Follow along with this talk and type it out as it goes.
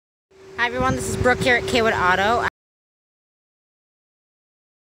Hi everyone, this is Brooke here at Kwood Auto.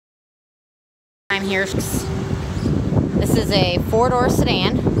 I'm here. This is a 4-door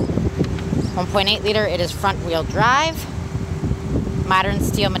sedan, 1.8 liter. It is front wheel drive, modern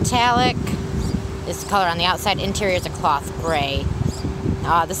steel metallic. This is the color on the outside. Interior is a cloth gray.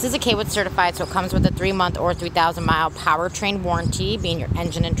 This is a Kwood certified, so it comes with a 3-month or 3,000 mile powertrain warranty, being your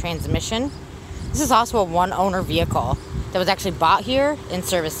engine and transmission. This is also a one-owner vehicle that was actually bought here and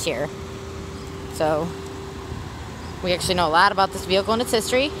serviced here. So we actually know a lot about this vehicle and its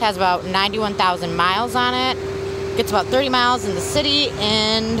history. It has about 91,000 miles on it. Gets about 30 miles in the city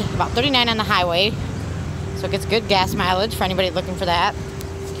and about 39 on the highway. So it gets good gas mileage for anybody looking for that.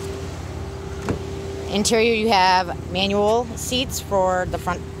 Interior, you have manual seats for the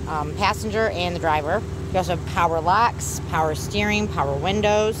front passenger and the driver. You also have power locks, power steering, power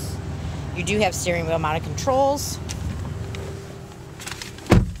windows. You do have steering wheel mounted controls.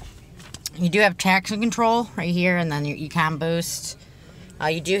 You do have traction control right here, and then your Econ boost.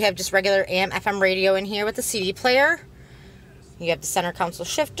 You do have just regular AM FM radio in here with the CD player. You have the center console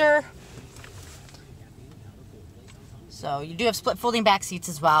shifter. So you do have split folding back seats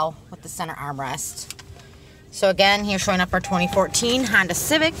as well with the center armrest. So again, here showing up our 2014 Honda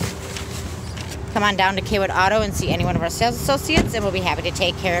Civic. Come on down to Kwood Auto and see any one of our sales associates, and we'll be happy to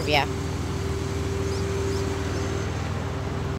take care of you.